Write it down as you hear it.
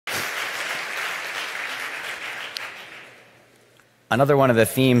Another one of the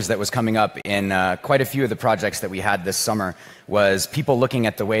themes that was coming up in quite a few of the projects that we had this summer was people looking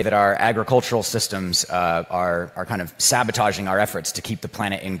at the way that our agricultural systems are kind of sabotaging our efforts to keep the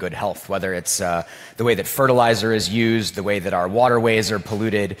planet in good health, whether it's the way that fertilizer is used, the way that our waterways are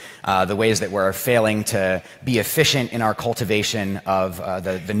polluted, the ways that we're failing to be efficient in our cultivation of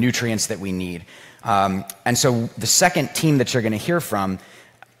the nutrients that we need. And so the second team that you're going to hear from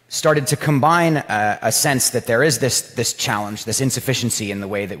started to combine a sense that there is this challenge, this insufficiency in the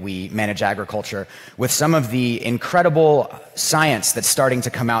way that we manage agriculture, with some of the incredible science that's starting to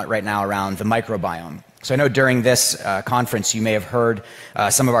come out right now around the microbiome. So I know during this conference you may have heard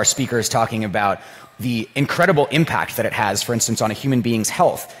some of our speakers talking about the incredible impact that it has, for instance, on a human being's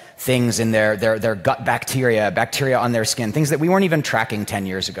health. Things in their gut bacteria on their skin, things that we weren't even tracking 10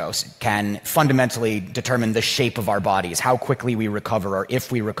 years ago can fundamentally determine the shape of our bodies, how quickly we recover or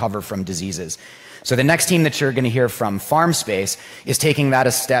if we recover from diseases. So the next team that you're going to hear from, FarmSpace, is taking that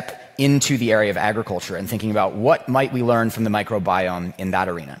a step into the area of agriculture and thinking about what might we learn from the microbiome in that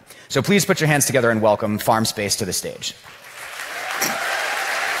arena. So please put your hands together and welcome FarmSpace to the stage.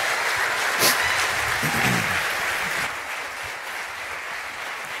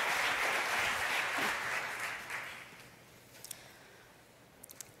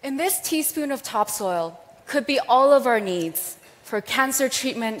 In this teaspoon of topsoil could be all of our needs for cancer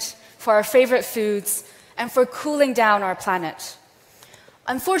treatment, for our favorite foods, and for cooling down our planet.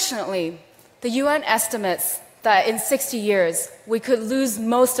 Unfortunately, the UN estimates that in 60 years, we could lose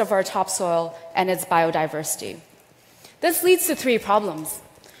most of our topsoil and its biodiversity. This leads to 3 problems.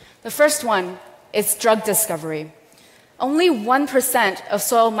 The first one is drug discovery. Only 1% of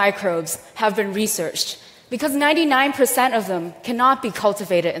soil microbes have been researched, because 99% of them cannot be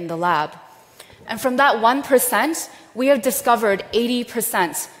cultivated in the lab. And from that 1%, we have discovered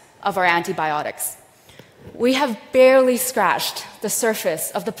 80% of our antibiotics. We have barely scratched the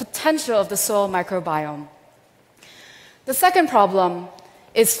surface of the potential of the soil microbiome. The second problem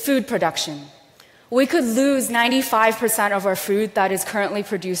is food production. We could lose 95% of our food that is currently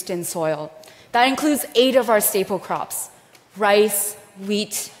produced in soil. That includes 8 of our staple crops: rice,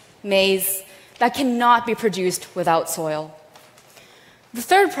 wheat, maize, that cannot be produced without soil. The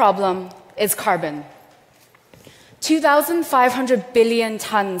third problem is carbon. 2,500 billion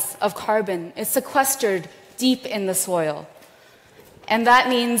tons of carbon is sequestered deep in the soil. And that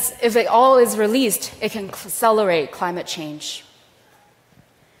means if it all is released, it can accelerate climate change.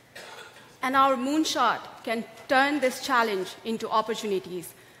 And our moonshot can turn this challenge into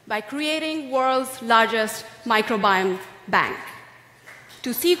opportunities by creating world's largest microbiome bank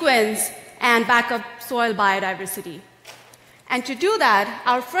to sequence and back up soil biodiversity. And to do that,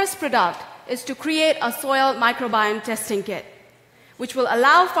 our first product is to create a soil microbiome testing kit, which will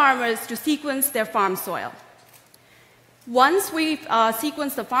allow farmers to sequence their farm soil. Once we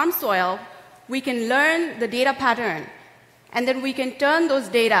sequence the farm soil, we can learn the data pattern, and then we can turn those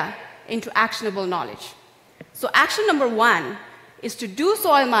data into actionable knowledge. So action number 1 is to do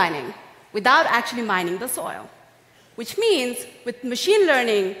soil mining without actually mining the soil, which means with machine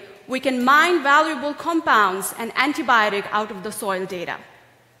learning, we can mine valuable compounds and antibiotic out of the soil data.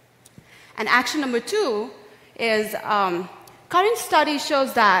 And action number 2 is current study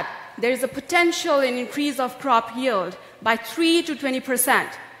shows that there is a potential in increase of crop yield by 3 to 20%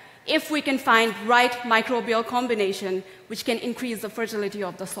 if we can find right microbial combination which can increase the fertility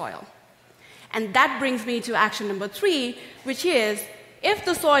of the soil. And that brings me to action number 3, which is if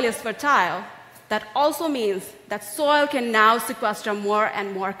the soil is fertile, that also means that soil can now sequester more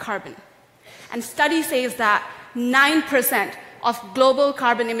and more carbon. And study says that 9% of global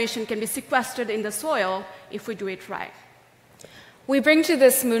carbon emission can be sequestered in the soil if we do it right. We bring to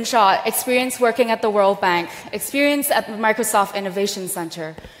this moonshot experience working at the World Bank, experience at the Microsoft Innovation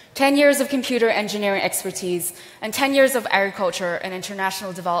Center, 10 years of computer engineering expertise, and 10 years of agriculture and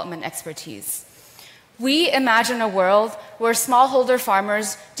international development expertise. We imagine a world where smallholder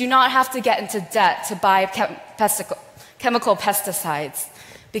farmers do not have to get into debt to buy chemical pesticides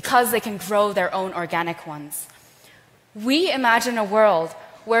because they can grow their own organic ones. We imagine a world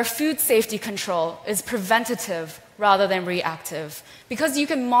where food safety control is preventative rather than reactive, because you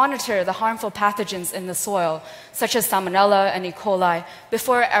can monitor the harmful pathogens in the soil, such as Salmonella and E. coli,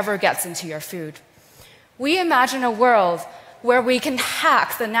 before it ever gets into your food. We imagine a world where we can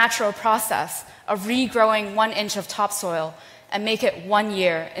hack the natural process of regrowing 1 inch of topsoil and make it 1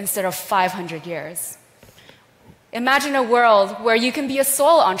 year instead of 500 years. Imagine a world where you can be a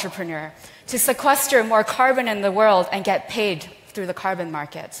soil entrepreneur to sequester more carbon in the world and get paid through the carbon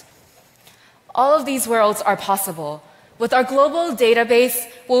market. All of these worlds are possible. With our global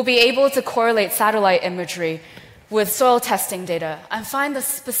database, we'll be able to correlate satellite imagery with soil testing data and find the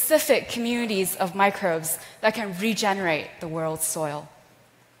specific communities of microbes that can regenerate the world's soil.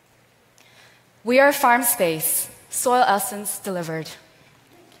 We are FarmSpace, soil essence delivered.